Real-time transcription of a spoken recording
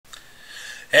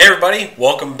Hey everybody,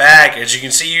 welcome back. As you can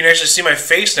see, you can actually see my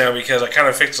face now because I kind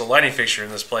of fixed the lighting fixture in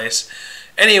this place.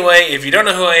 Anyway, if you don't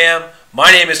know who I am,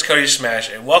 my name is Cody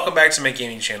Smash, and welcome back to my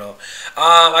gaming channel.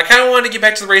 I kind of wanted to get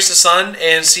back to the Race the Sun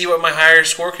and see what my higher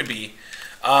score could be.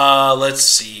 Let's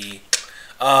see.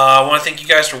 I want to thank you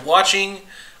guys for watching.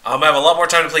 I have a lot more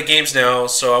time to play games now,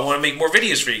 so I want to make more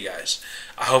videos for you guys.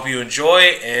 I hope you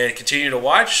enjoy and continue to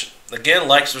watch. Again,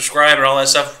 like, subscribe, and all that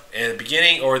stuff at the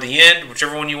beginning or the end,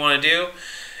 whichever one you want to do.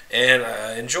 And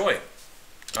enjoy.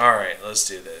 Alright, let's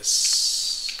do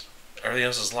this. Everything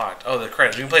else is locked. Oh, the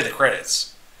credits. We can play the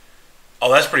credits.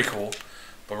 Oh, that's pretty cool.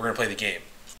 But we're going to play the game.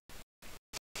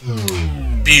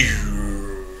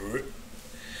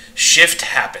 Shift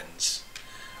happens.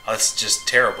 Oh, that's just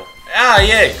terrible. Ah,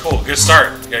 yay. Cool. Good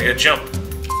start. Got a good jump.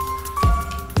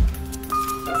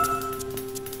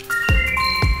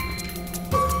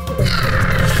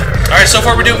 Alright, so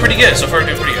far we're doing pretty good.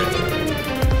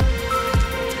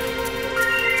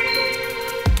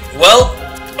 Well,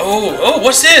 oh,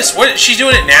 what's this? What? She's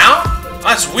doing it now? Oh,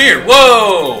 that's weird.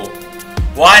 Whoa!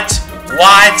 What?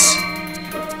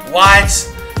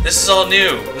 This is all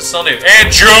new.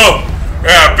 And jump!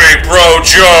 Yeah, big bro,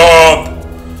 jump!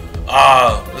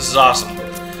 This is awesome.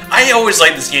 I always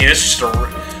like this game. It's just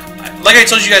like I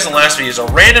told you guys in the last video, it's a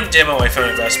random demo I found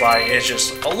at Best Buy, and it's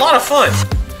just a lot of fun.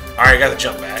 Alright, I got the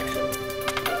jump back.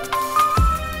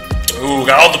 Ooh,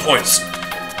 got all the points.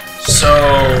 So,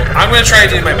 I'm going to try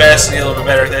to do my best and get a little bit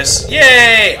better at this.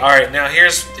 Yay! Alright, now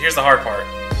here's the hard part.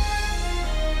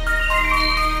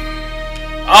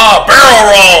 Oh, barrel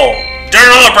roll! Do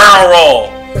another barrel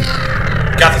roll!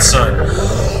 Got the sun.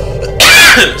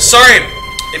 Sorry,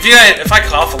 if I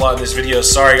cough a lot in this video,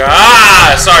 sorry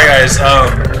guys. Sorry guys.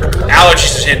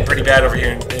 Allergies are hitting pretty bad over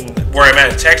here in where I'm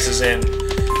at in Texas, and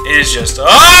it is just fuck!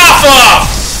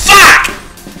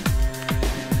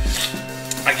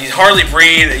 I can hardly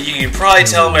breathe. You can probably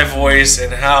tell my voice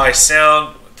and how I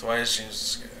sound.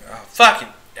 Fucking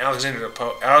Alexander the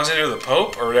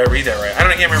Pope, or did I read that right?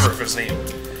 I can't remember if it was his name.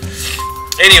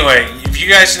 Anyway, if you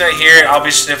guys cannot hear it, I'll be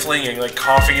sniffling and like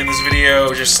coughing in this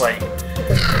video, just like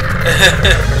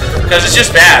because it's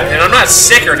just bad, and I'm not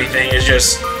sick or anything. It's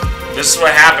just this is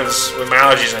what happens with my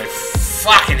allergies, and I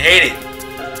fucking hate it.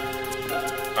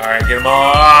 All right, get them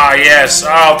all. Ah, yes,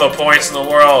 all the points in the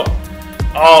world.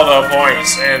 All the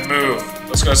points, and move.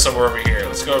 Let's go somewhere over here.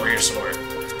 Let's go over here somewhere.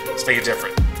 Let's make it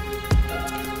different.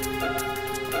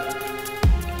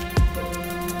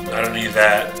 I don't need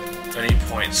that. I need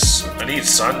points. I need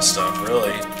sun stuff,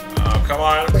 really. Oh, come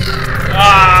on.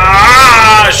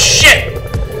 Ah, shit!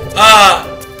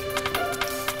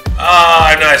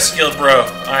 I'm not skilled, bro.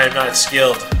 I am not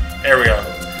skilled. There we go.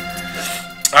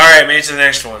 Alright, made it to the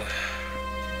next one.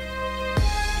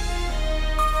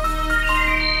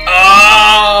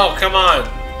 Oh, come on.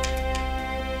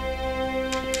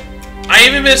 I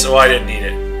even missed. Oh, I didn't need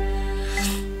it.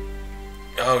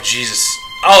 Oh, Jesus.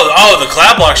 Oh, the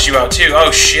cloud blocks you out, too. Oh,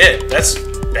 shit. That's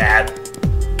bad.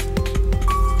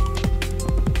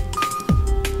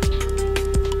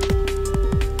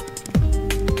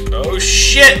 Oh,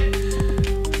 shit.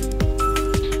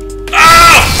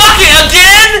 Ah, fucking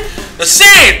again? The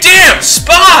same damn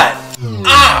spot.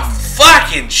 Ah,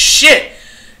 fucking shit.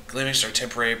 Gleaming star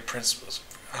temporary principles.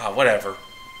 Ah, whatever.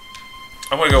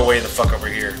 I'm gonna go way the fuck over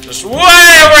here. Just way over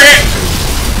here!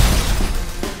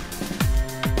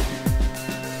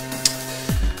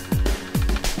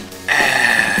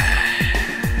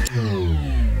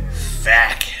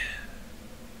 Fuck.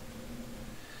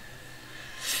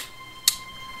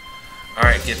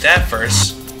 Alright, get that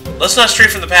first. Let's not stray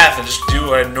from the path and just do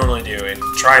what I normally do and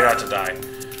try not to die.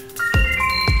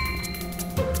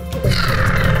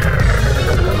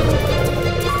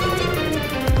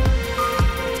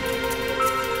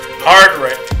 Hard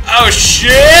right. Oh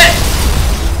shit!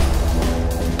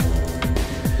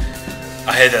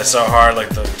 I hit that so hard, like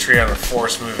the tree on the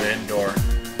force moving indoor.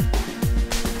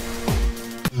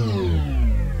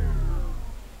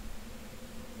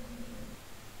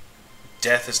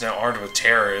 Death is now armed with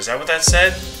terror. Is that what that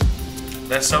said?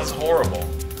 That sounds horrible.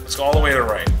 Let's go all the way to the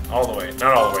right. All the way.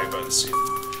 Not all the way, but let's see.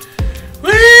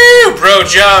 Woo! Bro,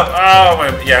 jump! Oh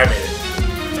my. Yeah, I made it.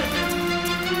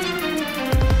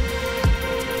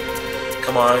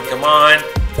 Come on, come on.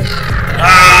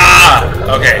 Ah!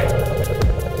 Okay.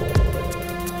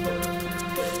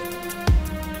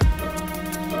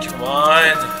 Come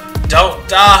on. Don't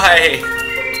die.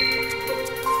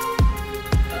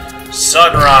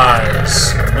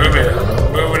 Sunrise. Move it.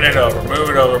 Moving it over. Move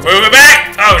it over. Move it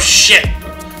back! Oh, shit.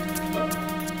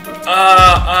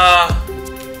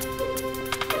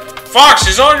 Fox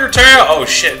is on your tail. Oh,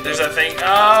 shit. There's that thing.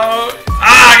 Oh.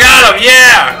 Ah, I got him.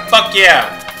 Yeah. Fuck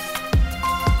yeah.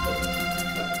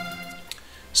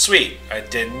 Sweet, I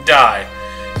didn't die.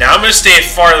 Now I'm gonna stay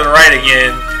far to the right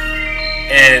again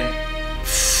and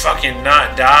fucking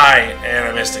not die, and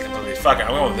I missed it completely. Fuck it,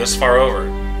 I'm going this far over.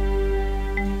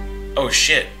 Oh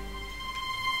shit.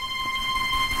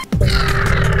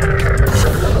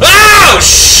 Oh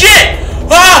shit!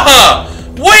 Ah!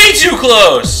 Way too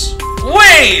close!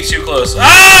 Way too close.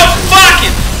 Oh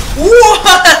fucking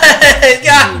what?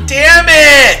 God damn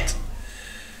it!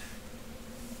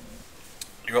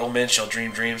 Your old men shall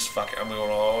dream dreams. Fuck it, I'm going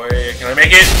all the way. Can I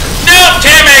make it? No!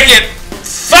 Can't make it!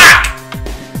 Fuck!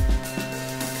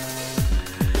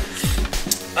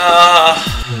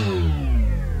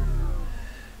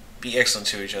 Be excellent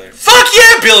to each other. Fuck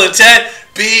yeah, Bill and Ted!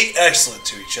 Be excellent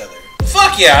to each other.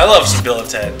 Fuck yeah, I love some Bill and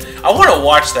Ted. I want to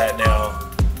watch that now.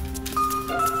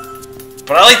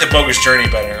 But I like the Bogus Journey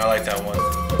better. I like that one.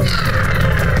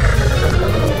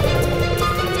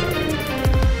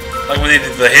 Like when they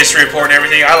did the history report and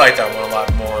everything, I like that one a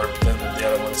lot more than the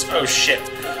other ones. Oh shit.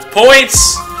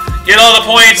 Points! Get all the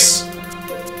points!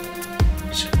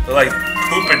 They're like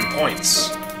pooping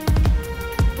points.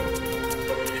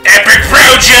 Epic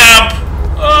pro jump!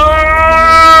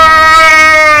 Ah!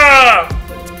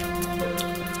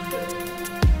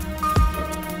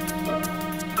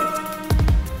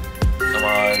 Come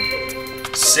on.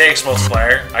 6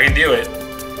 multiplier. I can do it.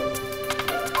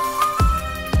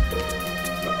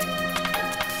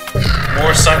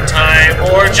 More sun time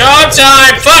or job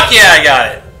time! Fuck yeah, I got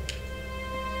it!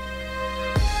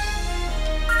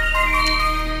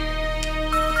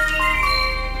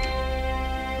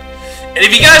 And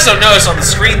if you guys don't notice on the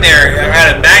screen there, I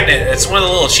had a magnet. It's one of the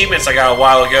little achievements I got a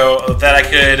while ago that I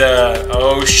could,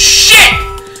 oh shit!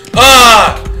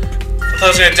 Ah! I thought I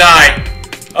was gonna die.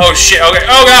 Oh shit, okay,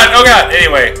 oh god!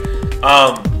 Anyway,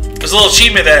 there's a little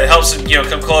achievement that helps it,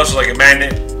 come closer like a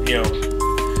magnet,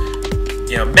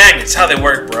 magnets, how they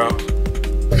work, bro.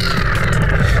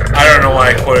 I don't know why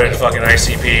I quoted fucking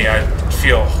ICP. I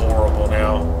feel horrible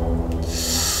now.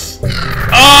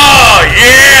 Oh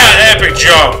yeah! Epic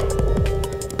jump!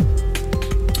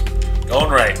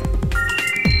 Going right.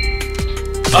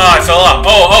 Oh, I fell off.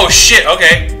 Oh shit,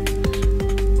 okay.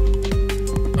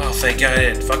 Oh, thank God I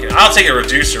didn't fucking... I'll take a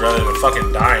reducer rather than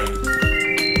fucking dying.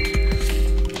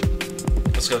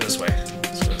 Let's go this way.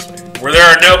 Where there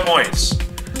are no points.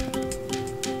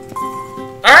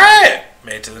 Alright!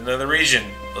 Made it to another region.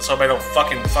 Let's hope I don't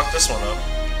fucking fuck this one up.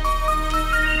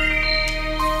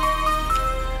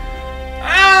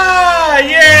 Ah,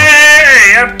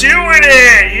 yay! I'm doing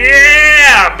it!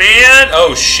 Yeah, man!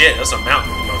 Oh shit, that's a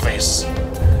mountain in my face.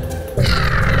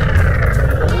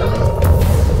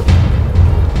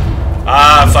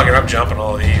 Ah, fuck it, I'm jumping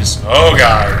all of these. Oh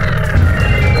god.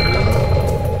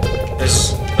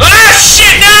 This. Ah,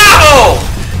 shit, no!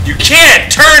 You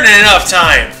can't turn in enough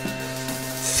time.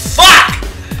 Fuck!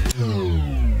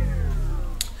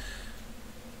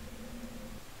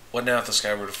 What now if the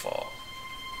sky were to fall?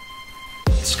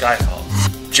 Skyfall.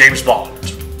 James Bond.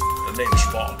 The name's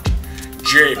Bond.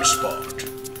 James Bond.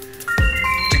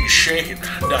 Think you're shaking?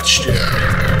 Not still. Okay,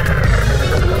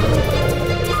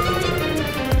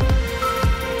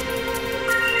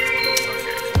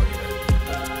 come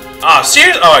on. Ah,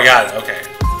 serious? Oh, I got it. Okay.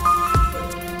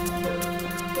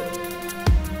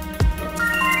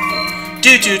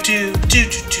 Do do do do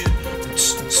do do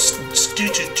do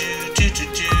do do do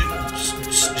do.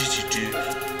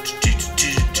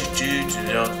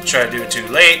 Don't try to do it too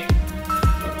late.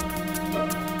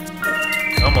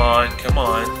 Come on, come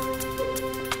on.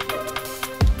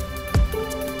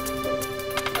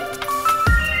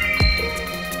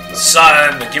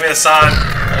 Sun, give me the sun.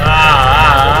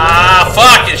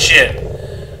 Fucking shit.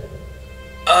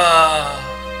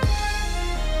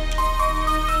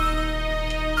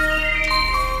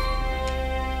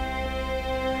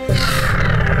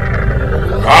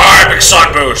 Big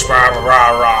sun boost. Rah,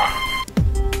 rah, rah.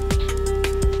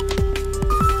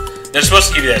 They're supposed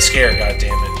to give you that scare,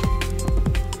 goddammit.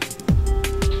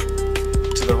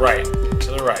 To the right,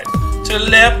 to the right, to the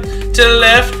left, to the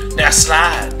left. Now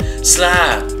slide,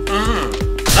 slide.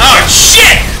 Oh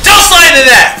shit! Don't slide into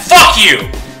that! Fuck you!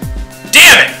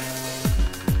 Damn it!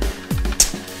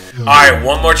 Alright,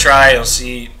 one more try. I'll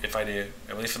see if I do.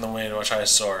 I believe from the wind. I'll try to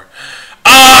soar.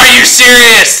 Oh, are you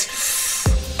serious?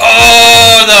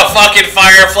 Oh, the fucking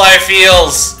firefly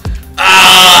feels.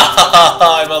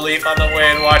 I'm a leaf on the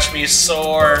wind, watch me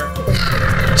soar.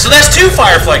 So that's 2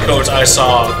 firefly codes I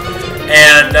saw.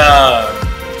 And,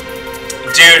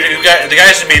 dude, the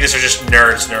guys who made this are just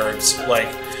nerds. Like,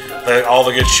 all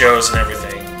the good shows and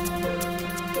everything.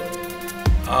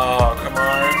 Oh, come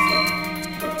on.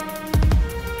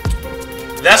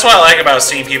 That's what I like about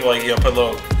seeing people, like, put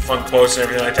little fun quotes and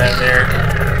everything like that in there.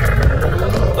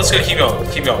 Let's go. Keep going.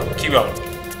 Keep going. Keep going.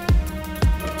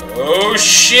 Oh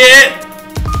shit!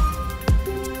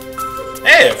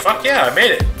 Hey, fuck yeah, I made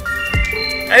it.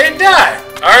 I didn't die.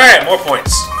 All right, more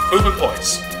points. Pooping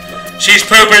points. She's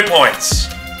pooping points.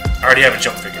 I already have a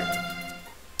jump figure.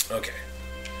 Okay.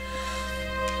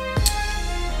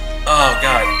 Oh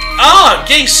god. Oh, I'm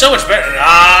getting so much better.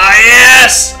 Ah,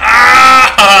 yes.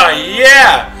 Ah,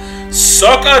 yeah.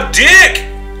 Suck a dick.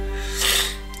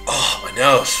 Oh, my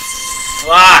nose.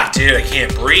 Fuck, dude, I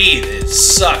can't breathe. It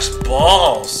sucks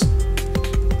balls.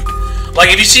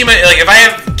 Like, if you see my, like, if I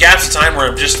have gaps of time where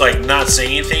I'm just, like, not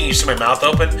saying anything, you see my mouth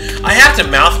open, I have to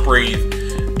mouth breathe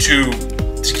to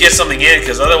get something in,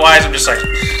 because otherwise I'm just, like,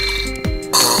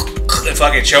 and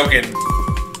fucking choking.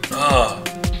 Oh.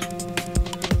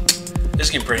 This is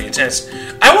getting pretty intense.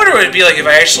 I wonder what it'd be like if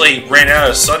I actually ran out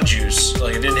of sun juice.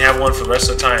 Like, I didn't have one for the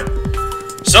rest of the time.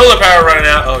 Solar power running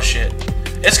out. Oh, shit.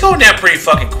 It's going down pretty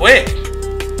fucking quick.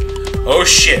 Oh,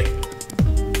 shit.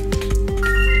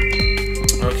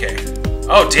 Okay.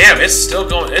 Oh, damn. It's still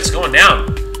going. It's going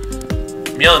down.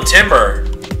 I'm yelling timber.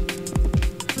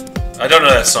 I don't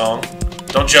know that song.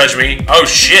 Don't judge me. Oh,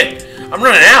 shit. I'm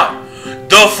running out.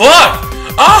 The fuck?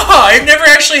 Oh, I've never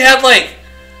actually had, like,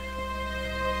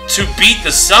 to beat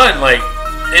the sun. Like,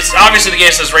 it's obviously the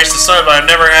game says race the sun, but I've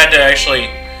never had to actually,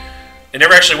 it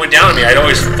never actually went down on me. I'd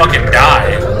always fucking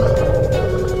die.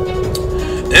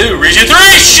 Ooh, region 3,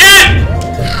 shit!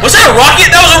 Was that a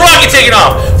rocket? That was a rocket taking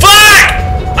off. Fuck!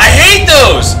 I hate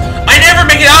those. I never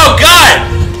make it, oh god!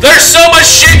 There's so much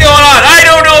shit going on. I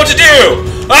don't know what to do.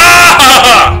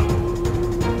 Ah!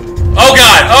 Oh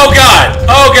god, oh god,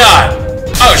 oh god.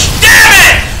 Oh, damn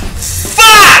it!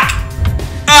 Fuck!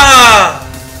 Ah!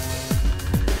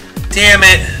 Damn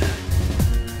it.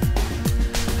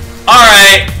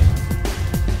 Alright.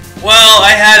 Well,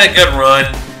 I had a good run.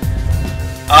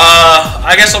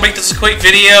 I guess I'll make this a quick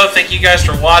video. Thank you guys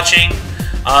for watching.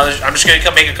 I'm just going to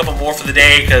come make a couple more for the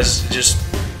day because just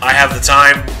I have the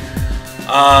time.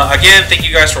 Again, thank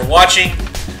you guys for watching.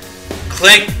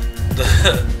 Click the...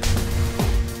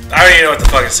 I don't even know what the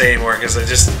fuck to say anymore because it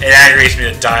aggravates me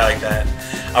to die like that.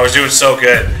 I was doing so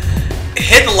good.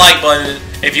 Hit the like button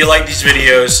if you like these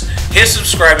videos. Hit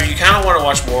subscribe if you kind of want to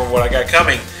watch more of what I got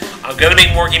coming. I'm going to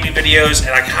make more gaming videos,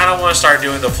 and I kind of want to start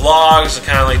doing the vlogs and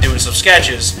kind of like doing some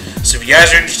sketches. So if you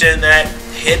guys are interested in that,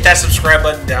 hit that subscribe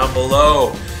button down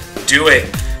below. Do it.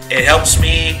 It helps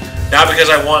me, not because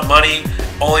I want money,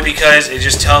 only because it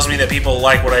just tells me that people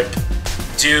like what I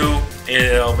do, and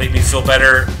it'll make me feel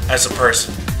better as a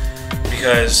person.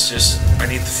 Because just, I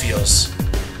need the feels.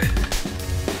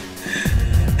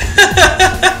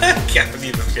 Can't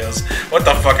believe the feels. What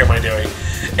the fuck am I doing?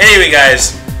 Anyway,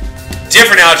 guys,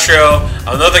 different outro.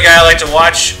 Another guy I like to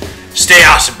watch. Stay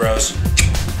awesome, bros.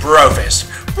 Brofist.